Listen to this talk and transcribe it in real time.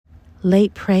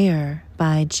Late Prayer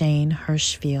by Jane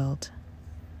Hirshfield.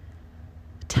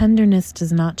 Tenderness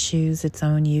does not choose its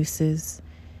own uses.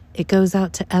 It goes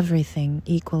out to everything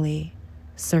equally,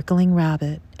 circling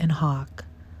rabbit and hawk.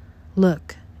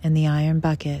 Look in the iron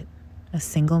bucket, a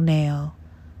single nail,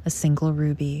 a single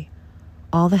ruby,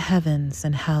 all the heavens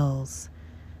and hells.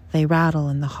 They rattle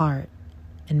in the heart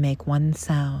and make one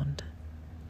sound.